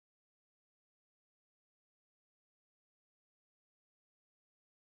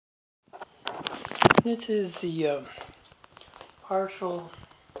This is the partial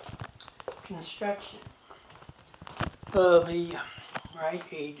construction of the Rite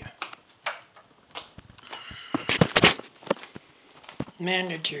Aid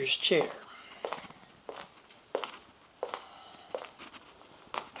manager's chair.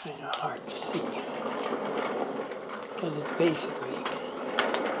 Kind of hard to see because it's basically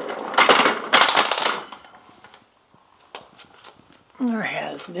or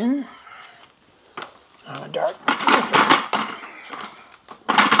has been on a dark surface.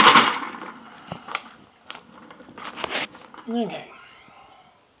 Okay.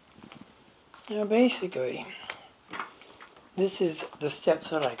 Now basically, this is the steps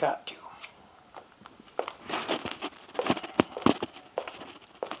that I got to.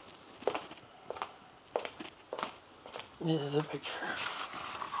 This is a picture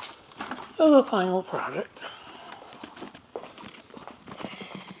of the final product.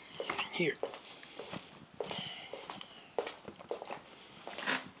 Here.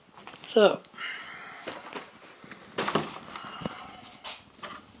 So,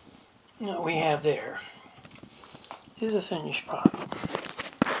 what we have there is a finished product.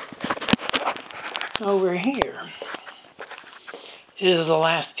 Over here is the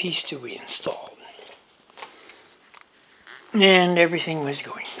last piece to be installed. And everything was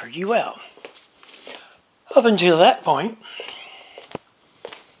going pretty well. Up until that point,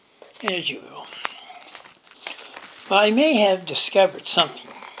 as you will. But I may have discovered something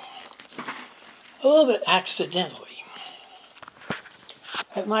a little bit accidentally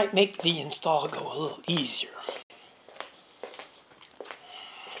that might make the install go a little easier.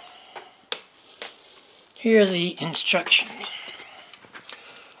 Here are the instructions,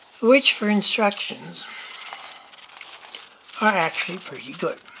 which for instructions are actually pretty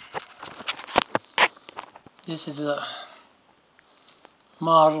good. This is a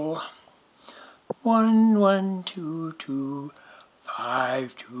model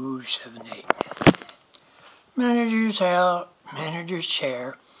 1122578. Manager's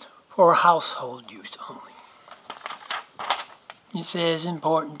chair for household use only. It says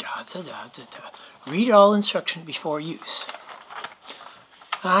important ... Read all instructions before use.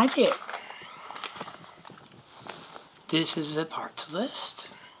 I did. This is the parts list.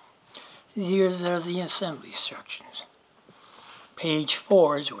 Here's the assembly instructions. Page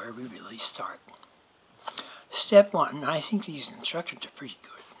 4 is where we really start. Step 1. I think these instructions are pretty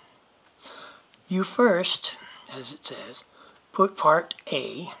good. You first, as it says, put part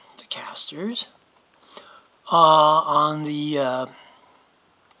A, the casters, on the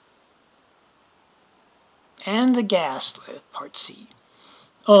and the gas lift, part C,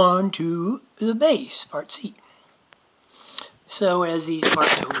 onto the base, part C. So as these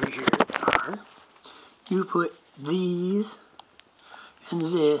parts over here are, you put these and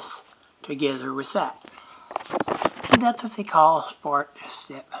this together with that. And that's what they call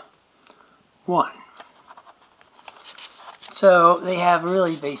step 1. So they have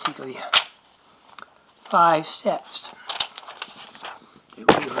really basically 5 steps. Then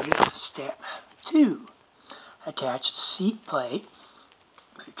we go to step 2. Attach the seat plate,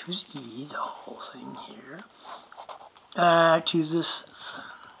 which was E, the whole thing here, to the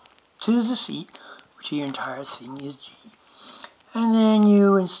seat, which the entire thing is G. And then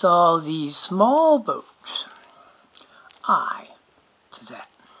you install these small bolts, I, to that.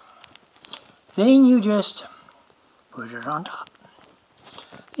 Then you just put it on top.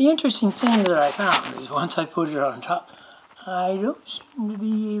 The interesting thing that I found is once I put it on top, I don't seem to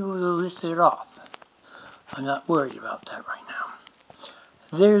be able to lift it off. I'm not worried about that right now.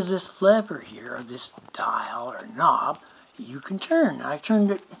 There's this lever here, or this dial or knob, that you can turn. I've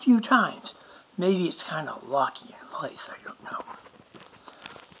turned it a few times. Maybe it's kind of locky in place, I don't know.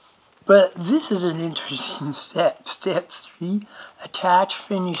 But this is an interesting step. Step 3, attach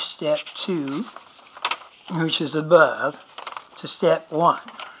finish step 2, which is above, to step 1.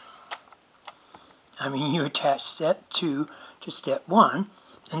 I mean, you attach step 2 to step 1,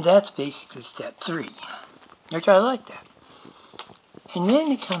 and that's basically step 3, which I like that. And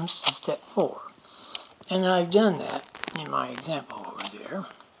then it comes to step 4. And I've done that in my example over there.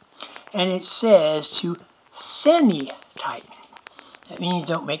 And it says to semi-tighten. That means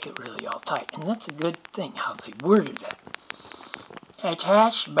don't make it really all tight. And that's a good thing, how they worded that.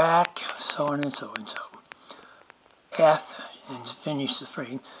 Attach back, so on and so and so. F, and to finish the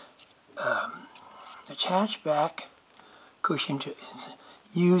frame. Attach back cushion to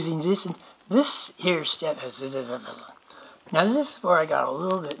using this. And this here step has... Now this is where I got a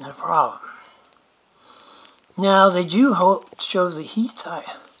little bit in a problem. Now they do show the heat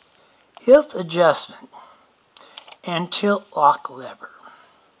adjustment and tilt lock lever.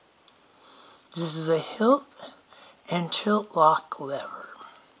 This is a hilt and tilt lock lever.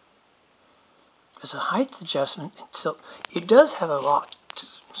 It's a height adjustment and tilt. It does have a lock,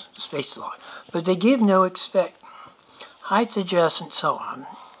 space lock, but they give no height adjustment, so on.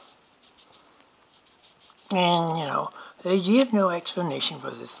 And, you know, they give no explanation for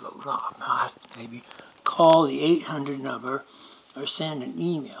this little knob. I'll have to maybe call the 800 number or send an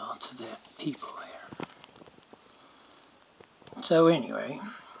email to the people there. So anyway,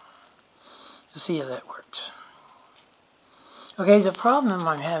 you'll see how that works. Okay, the problem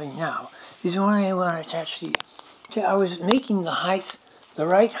I'm having now is when I want to attach I was making the height, the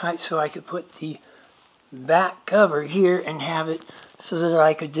right height, so I could put the back cover here and have it so that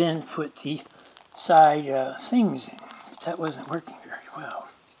I could then put the side things in. That wasn't working very well.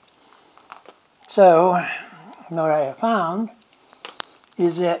 So what I have found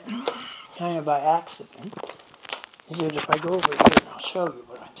is that, kind of by accident, is that if I go over here and I'll show you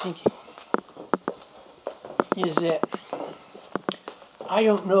what I'm thinking, is that I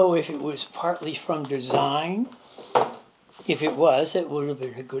don't know if it was partly from design. If it was, it would have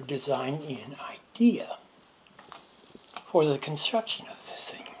been a good design-in idea for the construction of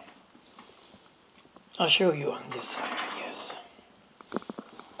this thing. I'll show you on this side, I guess.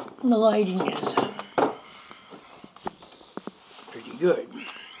 The lighting is pretty good.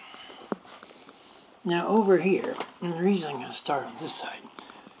 Now over here, and the reason I'm going to start on this side,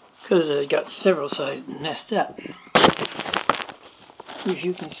 because I've got several sides messed up. If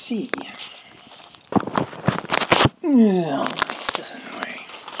you can see, this doesn't work.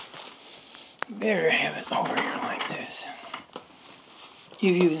 Better have it over here like this.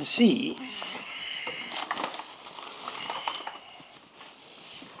 If you can see,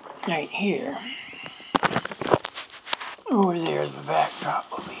 right here, over there, the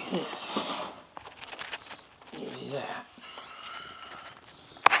backdrop will be this. You see that?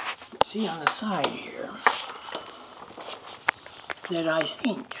 See on the side here that I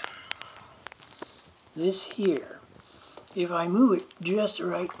think this here, if I move it just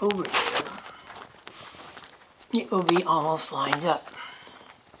right over here, it will be almost lined up.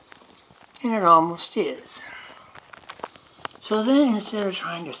 And it almost is. So then instead of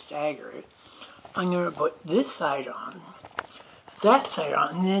trying to stagger it, I'm going to put this side on, that side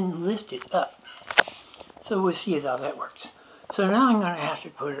on, and then lift it up. So we'll see how that works. So now I'm going to have to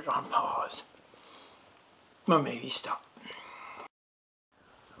put it on pause. Or maybe stop.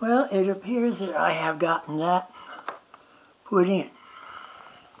 Well, it appears that I have gotten that put in.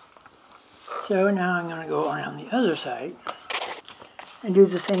 So now I'm going to go around the other side and do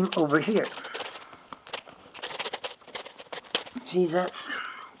the same over here. See, that's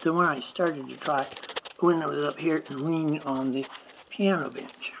the one I started to try when I was up here and leaning on the piano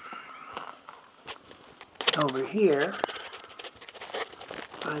bench. Over here,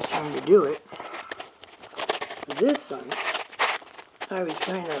 I was trying to do it. This side, I was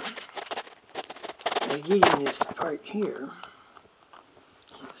kind of getting this part here.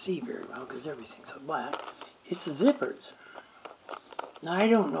 You can't see very well because everything's so black. It's the zippers. Now I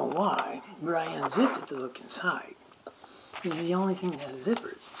don't know why, but I unzipped it to look inside. This is the only thing that has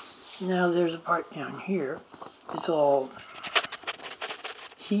zippers. Now there's a part down here that's all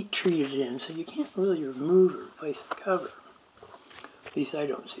heat treated in, so you can't really remove or replace the cover. At least I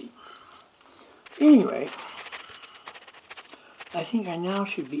don't see. Anyway, I think I now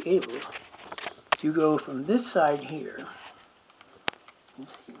should be able to go from this side here,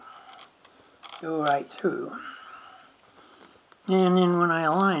 go right through, and then when I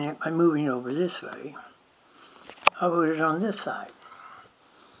align it by moving over this way, I'll put it on this side.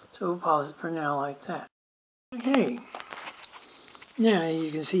 So we'll pause it for now like that. Okay, now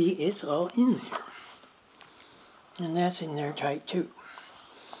you can see it's all in there, and that's in there tight too.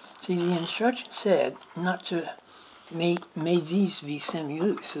 See, the instruction said not to make these be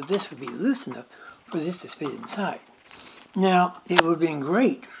semi-loose, so this would be loose enough for this to fit inside. Now, it would have been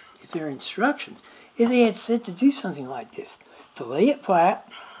great if their instructions, if they had said to do something like this, to lay it flat,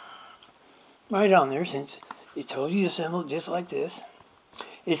 right on there, since it told you to assemble it just like this.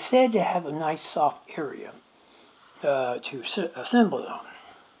 It said to have a nice soft area to assemble it on.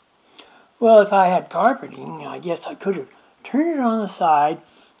 Well, if I had carpeting, I guess I could have turned it on the side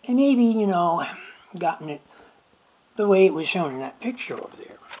and maybe, you know, gotten it the way it was shown in that picture over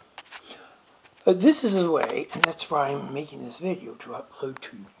there. But this is the way, and that's why I'm making this video to upload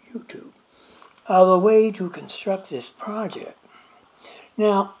to YouTube, the way to construct this project.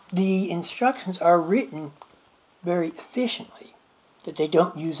 Now, the instructions are written very efficiently, that they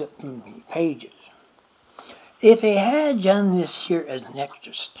don't use up too many pages. If they had done this here as an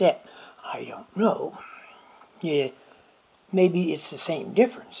extra step, I don't know. Yeah, maybe it's the same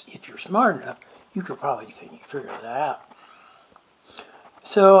difference. If you're smart enough, you could probably figure that out.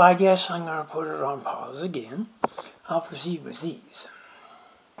 So I guess I'm going to put it on pause again. I'll proceed with these.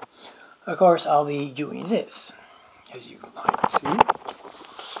 Of course, I'll be doing this, as you can plainly see.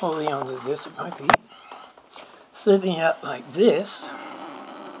 Holding onto this with my feet. Slipping up like this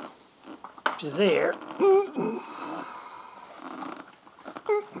to there.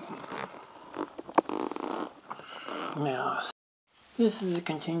 Now, this is a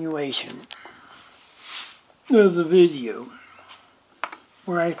continuation of the video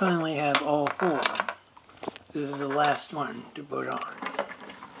where I finally have all four. This is the last one to put on.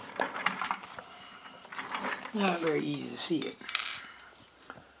 Not very easy to see it.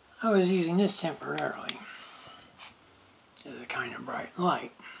 I was using this temporarily as a kind of bright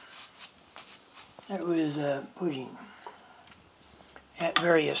light. That was putting at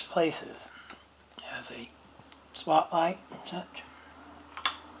various places as a spotlight and such.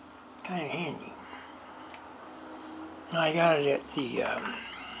 Kind of handy. I got it at the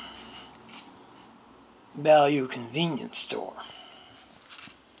value convenience store.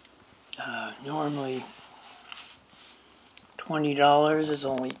 Normally $20 is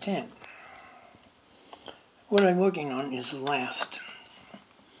only $10. What I'm working on is the last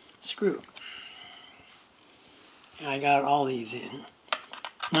screw. And I got all these in.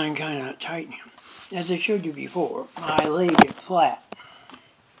 I'm kind of tightening them. As I showed you before, I laid it flat.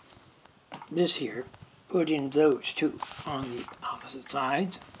 This here, put in those two on the opposite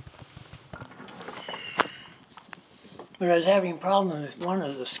sides. But I was having problems with one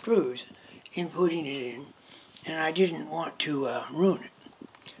of the screws in putting it in, and I didn't want to ruin it.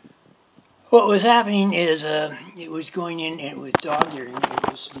 What was happening is it was going in and it was dog-earing.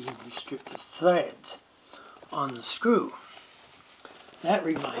 It was being stripped of threads on the screw. That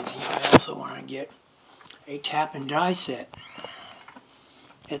reminds me, I also want to get a tap and die set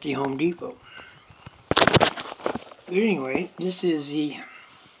at the Home Depot. But anyway, this is the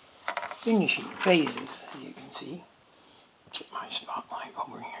finishing phases, as you can see. Get my spotlight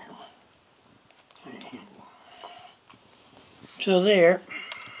over here. Kind of handy. So there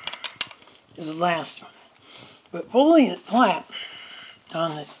is the last one. But folding it flat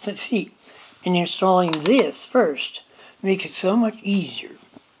on the seat and installing this first makes it so much easier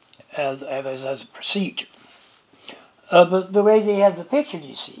as a procedure. But the way they have the picture,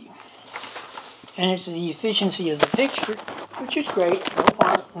 you see, and it's the efficiency of the picture, which is great.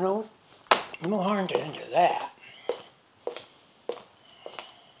 No harm to that.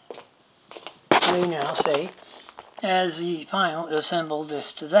 They now say, as the final, assemble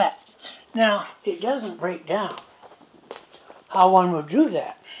this to that. Now, it doesn't break down how one would do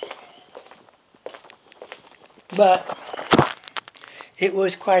that, but it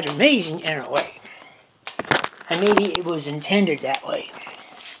was quite amazing in a way, and maybe it was intended that way,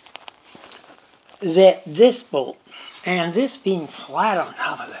 that this bolt and this being flat on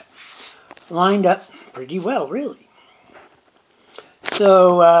top of it lined up pretty well, really.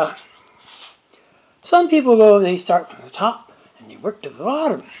 So some people they start from the top and they work to the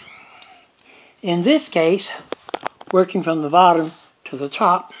bottom. In this case, working from the bottom to the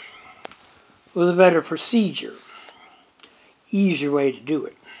top was a better procedure, easier way to do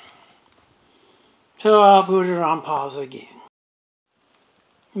it. So I'll put it on pause again.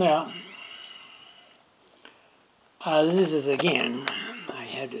 Now, this is again, I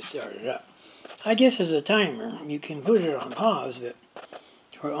had to start it up. I guess as a timer, you can put it on pause, but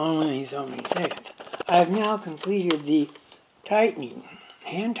for only so many seconds. I have now completed the tightening,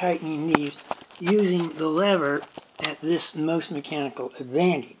 hand tightening these using the lever at this most mechanical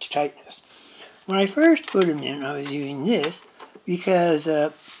advantage tightness. When I first put them in, I was using this because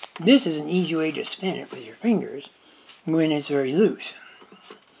this is an easy way to spin it with your fingers when it's very loose.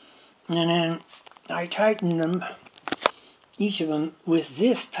 And then I tightened them, each of them, with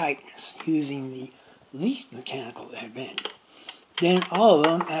this tightness, using the least mechanical advantage. Then all of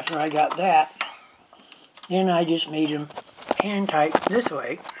them, after I got that, then I just made them hand tight this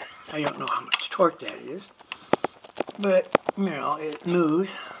way. I don't know how much torque that is, but you know, it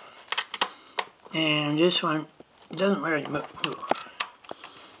moves. And this one doesn't really move.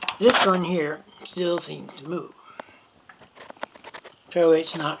 This one here still seems to move. So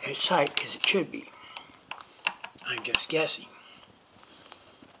it's not as tight as it should be. I'm just guessing.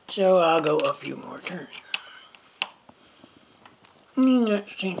 So I'll go a few more turns. That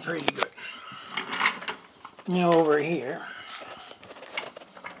seems pretty good. Now over here,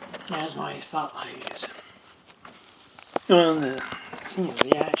 as my spotlight is on the scene of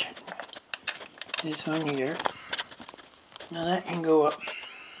the action, this one here, now that can go up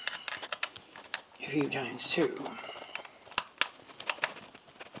a few times too.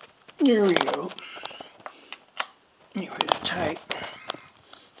 There we go. You put it tight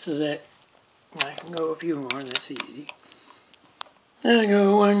so that I can go a few more. That's easy. I'll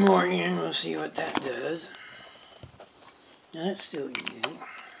go one more in. We'll see what that does. That's still easy.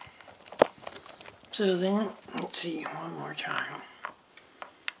 So then, let's see one more time.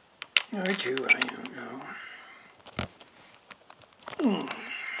 Or two, I don't know.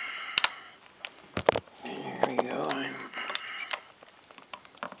 There we go.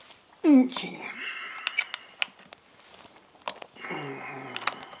 Okay.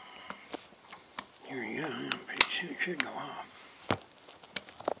 Here we go. I'm pretty sure it should go off.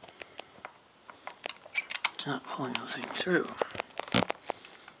 It's not pulling the thing through.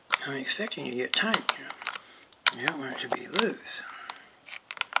 I'm expecting to get tight, you know. You don't want it to be loose.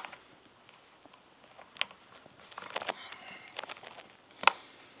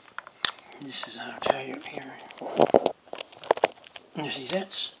 This is how tight up here. You see,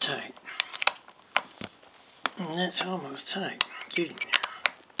 that's tight. And that's almost tight. Getting there.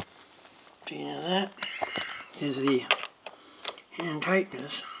 See, now that is the hand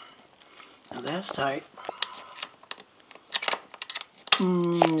tightness. Now that's tight.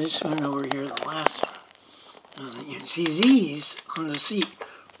 And this one over here, the last one. You can see these on the seat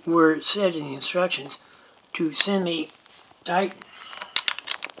were set in the instructions to semi-tighten.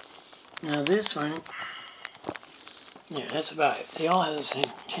 Now this one, yeah, that's about it. They all have the same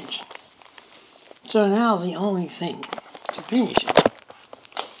tension. So now the only thing to finish it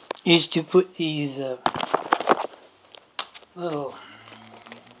is to put these little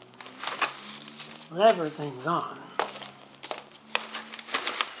lever things on.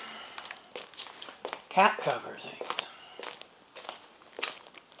 Cap cover things.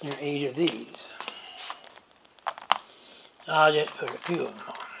 There are 8 of these. I'll just put a few of them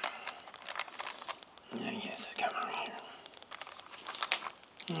on. I guess I come on here.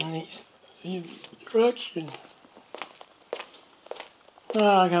 And these instructions.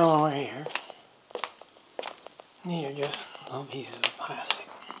 I'll go over here. These are just little pieces of plastic.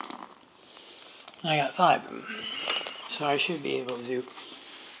 I got 5 of them. So I should be able to do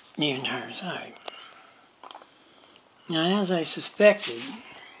the entire side. Now, as I suspected,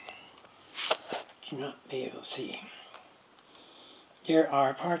 you not be able to see, there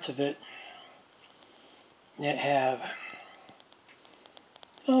are parts of it that have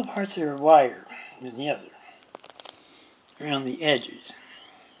parts that are wider than the other, around the edges.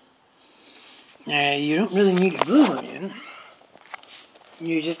 Now, you don't really need to glue them in.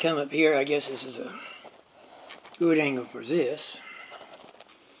 You just come up here. I guess this is a good angle for this.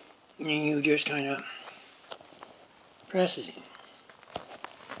 And you just kind of press it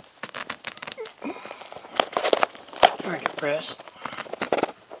in. Hard to press.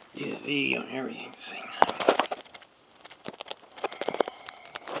 Do the video and everything at the same time.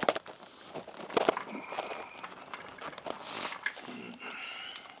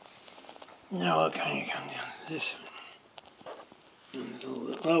 Now I'll kind of come down to this one. And it's a little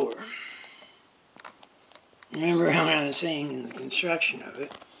bit lower. Remember how I was saying in the construction of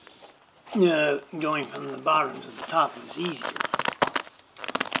it, going from the bottom to the top was easier.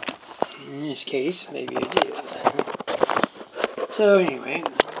 In this case, maybe it is. So anyway,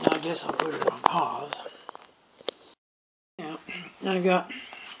 I guess I'll put it on pause. Now, I've got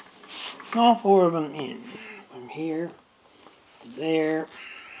all 4 of them in. From here to there,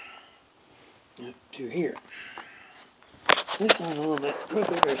 up to here. This one's a little bit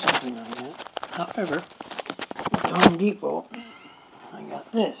crooked or something like that. However, at Home Depot, I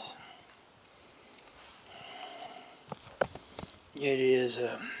got this. It is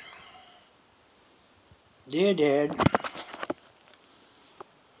a deadhead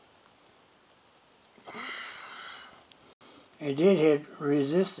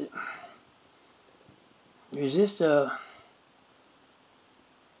resist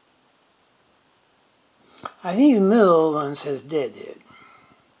I think the middle one says deadhead.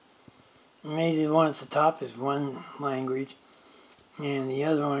 Maybe the one at the top is one language, and the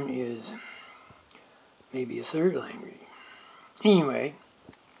other one is maybe a 3rd language. Anyway,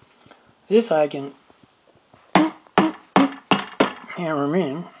 this I can hammer them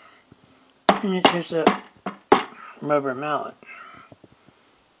in, and it's just a rubber mallet.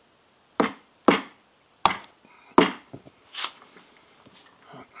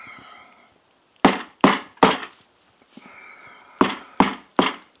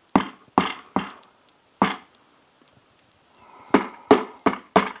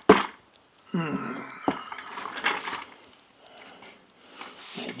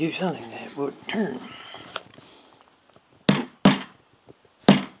 I'd do something that it wouldn't turn.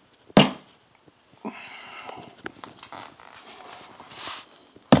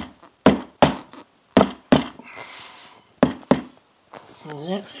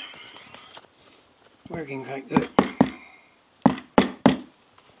 that's working quite good.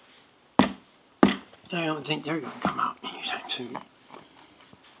 I don't think they're going to come out anytime soon.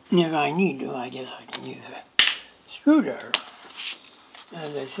 If I need to, I guess I can use a screwdriver.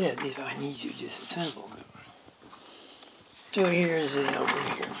 As I said, if I need to disassemble them. So here's the over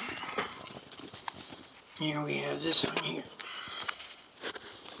here. Here we have this one here.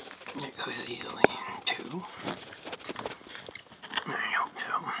 That goes easily in two. I hope so.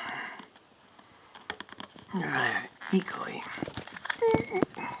 Right, equally.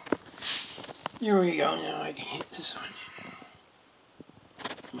 There we go, now I can hit this one.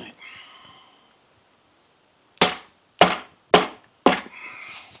 Right.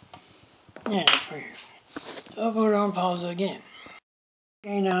 Yeah, that's weird. So I'll put it on pause again.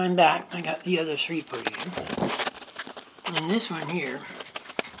 Okay, now I'm back. I got the other three put in. And this one here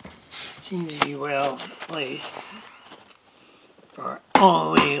seems to be well placed for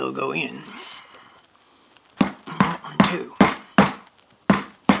all the way it'll go in. And that one too.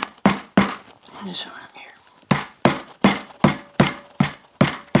 And this one here.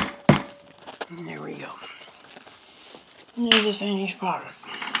 And there we go. And there's the finished product.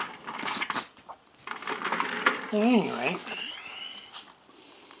 So anyway,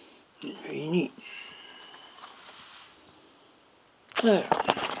 it's pretty neat. So,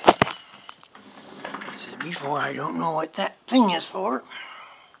 I said before, I don't know what that thing is for.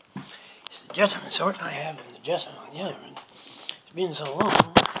 It's the adjustment sort. I have an adjustment on the other one. It's been so long.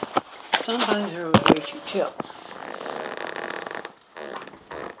 Sometimes they're way too tilt.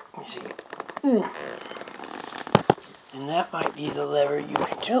 You see. And that might be the lever you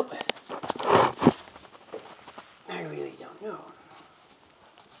can tilt with. I really don't know.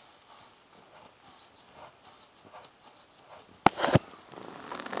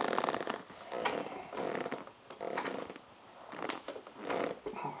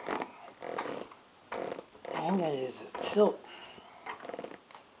 I think that is a tilt.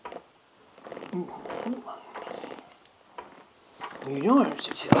 When you don't want it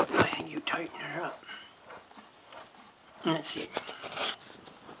to tilt, I think you tighten it up. Let's see.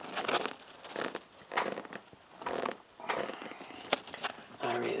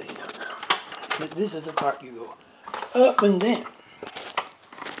 I really don't know. But this is the part you go up and down.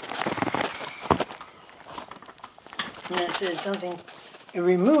 And it says something, you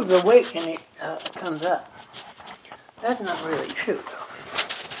remove the weight and it comes up. That's not really true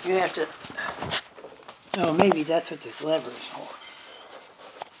though. You have to, oh maybe that's what this lever is for.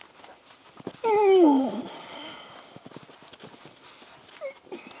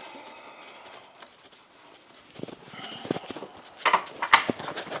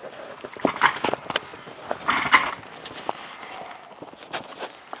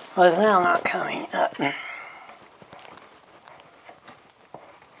 Well, it's now not coming up.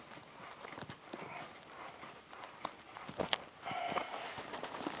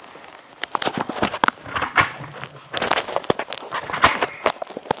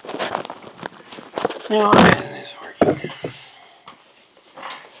 Now why isn't this working?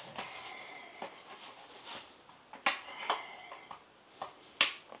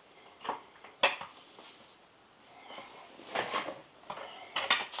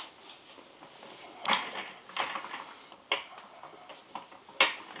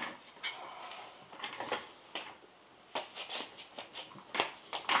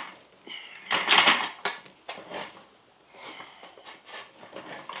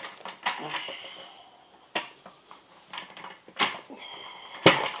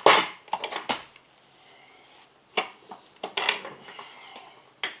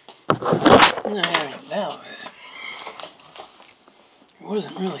 Not having a valve. It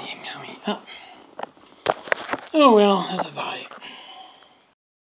wasn't really coming up. Oh well, that's about it.